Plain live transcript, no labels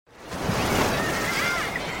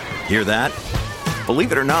Hear that?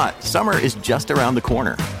 Believe it or not, summer is just around the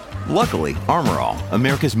corner. Luckily, Armor All,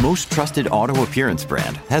 America's most trusted auto appearance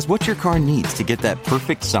brand, has what your car needs to get that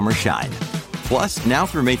perfect summer shine. Plus, now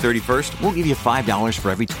through May 31st, we'll give you $5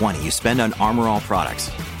 for every $20 you spend on Armor All products.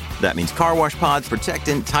 That means car wash pods,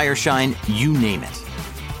 protectant, tire shine, you name it.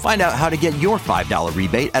 Find out how to get your $5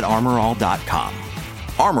 rebate at armorall.com.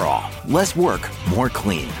 Armor All, less work, more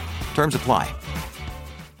clean. Terms apply.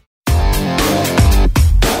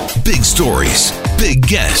 Big stories, big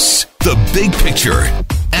guests, the big picture.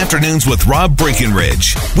 Afternoons with Rob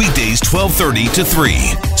Breckenridge. Weekdays 1230 to 3,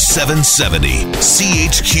 770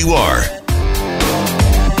 CHQR.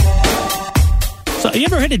 So you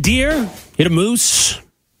ever hit a deer, hit a moose,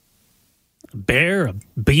 a bear, a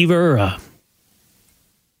beaver, a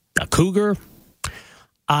cougar?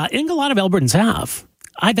 I think a lot of Albertans have.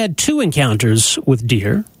 I've had 2 encounters with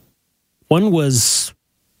deer. One was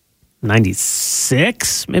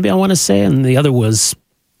 96, maybe I want to say, and the other was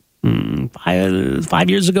 5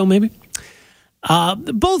 years ago, maybe.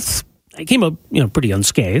 Both came up, pretty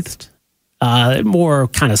unscathed. More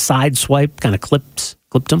kind of side swipe, kind of clipped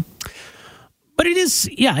them. But it is,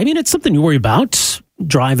 it's something you worry about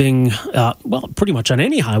driving, pretty much on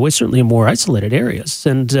any highway, certainly in more isolated areas.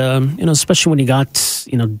 And, especially when you got,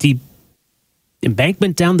 deep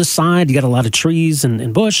embankment down the side, you got a lot of trees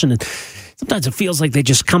and bush, and sometimes it feels like they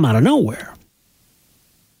just come out of nowhere.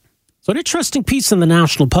 So an interesting piece in the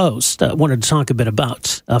National Post I wanted to talk a bit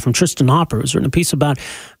about from Tristan Hopper, who's written a piece about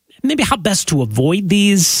maybe how best to avoid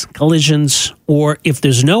these collisions, or if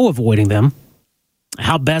there's no avoiding them,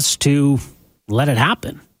 how best to let it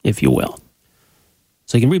happen, if you will.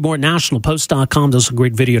 So you can read more at nationalpost.com. There's a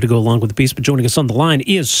great video to go along with the piece. But joining us on the line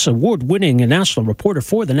is award-winning national reporter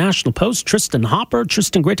for the National Post, Tristan Hopper.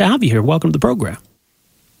 Tristan, great to have you here. Welcome to the program.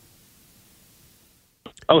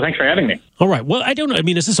 Oh, thanks for having me. All right. Well, I don't know.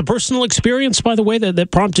 Is this a personal experience, by the way,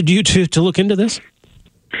 that prompted you to look into this?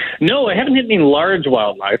 No, I haven't hit any large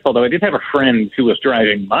wildlife, although I did have a friend who was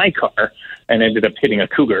driving my car and ended up hitting a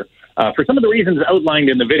cougar for some of the reasons outlined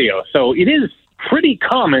in the video. So it is pretty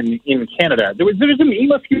common in Canada. There was a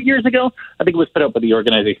meme a few years ago. I think it was put out by the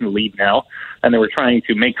organization Lead Now, and they were trying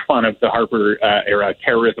to make fun of the Harper-era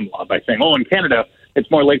terrorism law by saying, in Canada, it's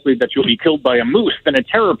more likely that you'll be killed by a moose than a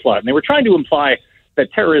terror plot. And they were trying to imply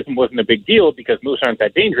that terrorism wasn't a big deal because moose aren't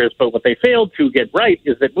that dangerous, but what they failed to get right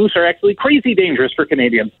is that moose are actually crazy dangerous for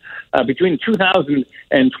Canadians. Between 2000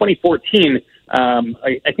 and 2014,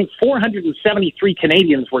 I think 473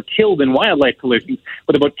 Canadians were killed in wildlife collisions,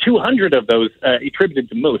 with about 200 of those attributed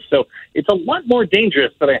to moose. So it's a lot more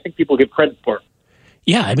dangerous than I think people give credit for.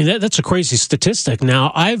 Yeah, that's a crazy statistic.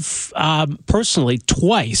 Now, I've personally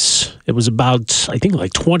twice, it was about, I think,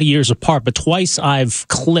 like 20 years apart, but twice I've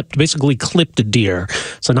basically clipped a deer.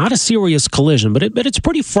 So not a serious collision, but it's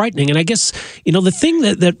pretty frightening. And I guess, the thing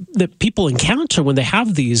that people encounter when they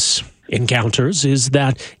have these encounters is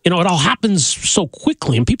that, it all happens so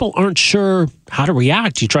quickly and people aren't sure how to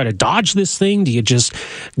react. Do you try to dodge this thing? Do you just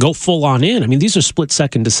go full on in? These are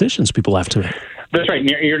split-second decisions people have to make. That's right.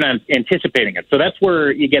 You're not anticipating it. So that's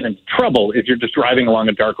where you get into trouble, is you're just driving along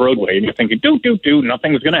a dark roadway and you're thinking, do,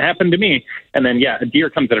 nothing's going to happen to me. And then, a deer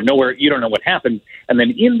comes out of nowhere. You don't know what happened. And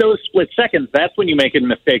then in those split seconds, that's when you make a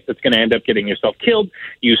mistake that's going to end up getting yourself killed.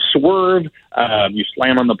 You swerve, you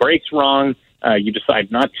slam on the brakes wrong. You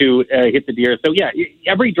decide not to hit the deer. So,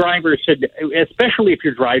 every driver should, especially if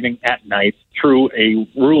you're driving at night through a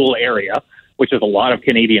rural area, which is a lot of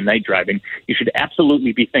Canadian night driving, you should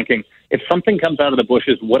absolutely be thinking, if something comes out of the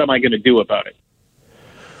bushes, what am I going to do about it?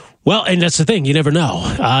 Well, and that's the thing. You never know.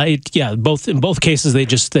 In both cases,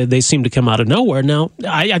 they seem to come out of nowhere. Now,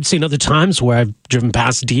 I've seen other times where I've driven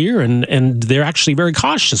past deer, and they're actually very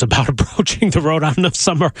cautious about approaching the road. I don't know if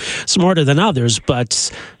some are smarter than others,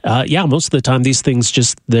 but most of the time, these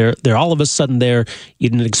things they're all of a sudden there. You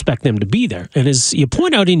didn't expect them to be there. And as you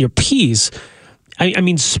point out in your piece,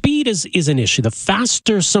 speed is an issue. The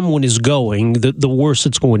faster someone is going, the worse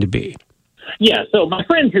it's going to be. Yeah, so my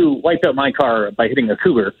friend who wiped out my car by hitting a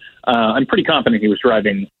cougar, I'm pretty confident he was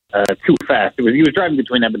driving too fast. He was driving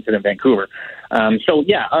between Edmonton and Vancouver.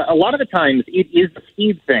 A lot of the times it is a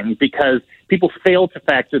speed thing because people fail to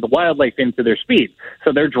factor the wildlife into their speed.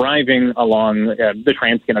 So they're driving along the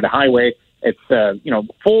Trans-Canada Highway. It's,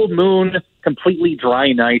 full moon, completely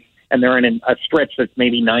dry night, and they're in a stretch that's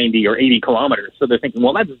maybe 90 or 80 kilometers. So they're thinking,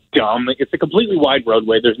 well, that's dumb. It's a completely wide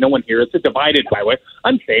roadway. There's no one here. It's a divided highway.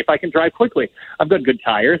 I'm safe. I can drive quickly. I've got good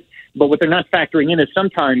tires. But what they're not factoring in is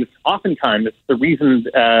oftentimes, the reason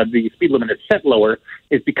the speed limit is set lower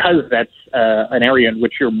is because that's an area in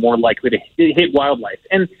which you're more likely to hit wildlife.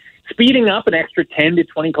 And speeding up an extra 10 to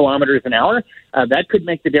 20 kilometers an hour, that could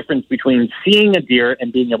make the difference between seeing a deer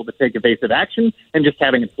and being able to take evasive action and just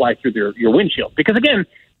having it fly through your windshield. Because, again,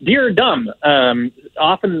 deer are dumb.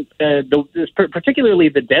 Often, particularly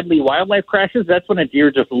the deadly wildlife crashes, that's when a deer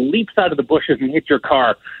just leaps out of the bushes and hits your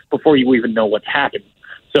car before you even know what's happened.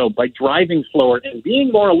 So by driving slower and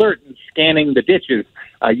being more alert and scanning the ditches,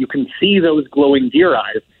 you can see those glowing deer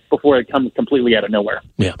eyes before it comes completely out of nowhere.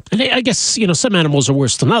 Yeah. And I guess, some animals are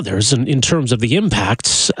worse than others in terms of the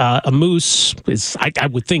impacts. A moose is, I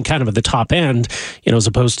would think, kind of at the top end, as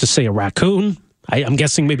opposed to, say, a raccoon. I'm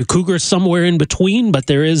guessing maybe cougar somewhere in between, but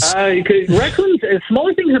there is... Raccoons,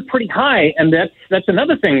 smaller things are pretty high, and that's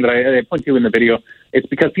another thing that I point to in the video. It's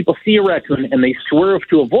because people see a raccoon and they swerve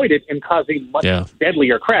to avoid it and cause a much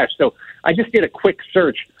deadlier crash. So I just did a quick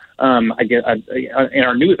search in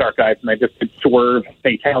our news archives, and I just did swerve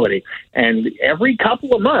fatality. And every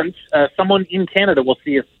couple of months, someone in Canada will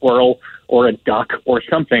see a squirrel or a duck or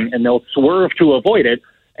something, and they'll swerve to avoid it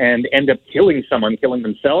and end up killing someone, killing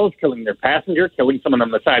themselves, killing their passenger, killing someone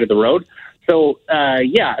on the side of the road. So, I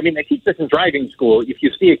teach this in driving school. If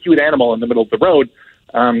you see a cute animal in the middle of the road,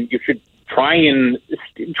 you should try and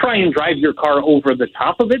drive your car over the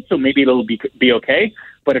top of it, so maybe it'll be okay.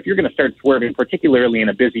 But if you're going to start swerving, particularly in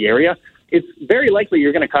a busy area, it's very likely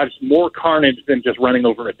you're going to cause more carnage than just running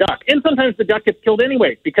over a duck. And sometimes the duck gets killed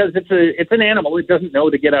anyway because it's an animal. It doesn't know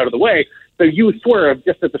to get out of the way. So you swerve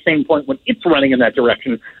just at the same point when it's running in that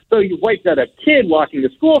direction. So you wiped out a kid walking to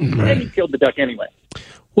school, and you killed the duck anyway.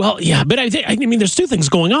 Well, yeah, but I mean, there's two things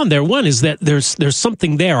going on there. One is that there's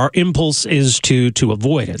something there. Our impulse is to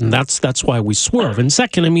avoid it, and that's why we swerve. And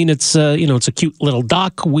second, I mean, it's it's a cute little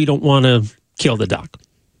duck. We don't want to kill the duck.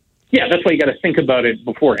 Yeah, that's why you got to think about it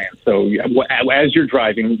beforehand. So as you're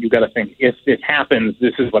driving, you got to think, if this happens,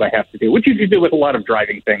 this is what I have to do, which you should do with a lot of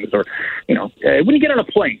driving things. Or, when you get on a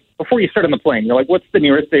plane, before you start on the plane, you're like, what's the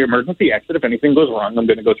nearest emergency exit? If anything goes wrong, I'm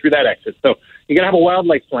going to go through that exit. So you got to have a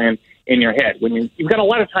wildlife plan in your head. When you've got a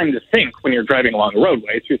lot of time to think when you're driving along a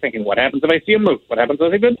roadway. So you're thinking, what happens if I see a moose? What happens if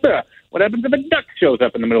what happens if a duck shows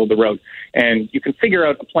up in the middle of the road? And you can figure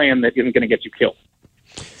out a plan that isn't going to get you killed.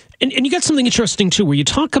 And you got something interesting, too, where you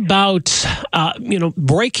talk about,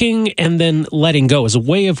 braking and then letting go as a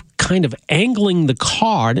way of kind of angling the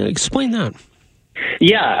car. Now, explain that.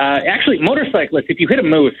 Yeah, actually, motorcyclists, if you hit a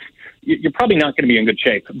moose, you're probably not going to be in good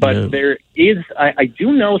shape. But there is, I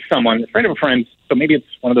do know someone, a friend of a friend, so maybe it's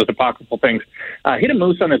one of those apocryphal things, hit a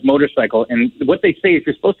moose on his motorcycle. And what they say is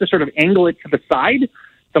you're supposed to sort of angle it to the side.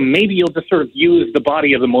 So maybe you'll just sort of use the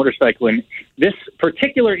body of the motorcycle. And this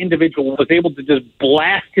particular individual was able to just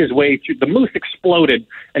blast his way through. The moose exploded,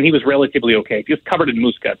 and he was relatively okay. He was covered in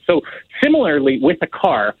moose guts. So similarly, with a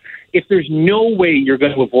car, if there's no way you're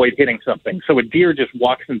going to avoid hitting something, so a deer just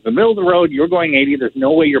walks into the middle of the road, you're going 80, there's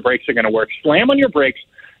no way your brakes are going to work, slam on your brakes,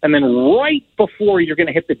 and then right before you're going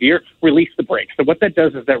to hit the deer, release the brakes. So what that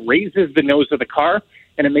does is that raises the nose of the car,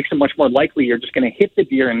 and it makes it much more likely you're just going to hit the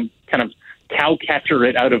deer and kind of cow-catcher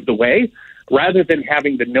it out of the way, rather than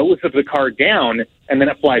having the nose of the car down and then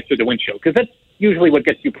it flies through the windshield, because that's usually what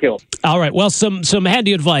gets you killed. All right. Well, some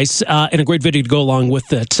handy advice and a great video to go along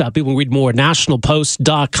with it. People can read more at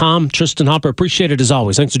nationalpost.com. Tristan Hopper, appreciate it as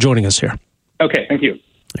always. Thanks for joining us here. Okay, thank you.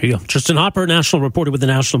 There you go. Tristan Hopper, national reporter with the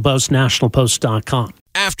National Post, nationalpost.com.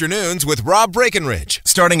 Afternoons with Rob Breckenridge,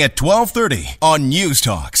 starting at 12:30 on News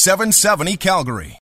Talk 770 Calgary.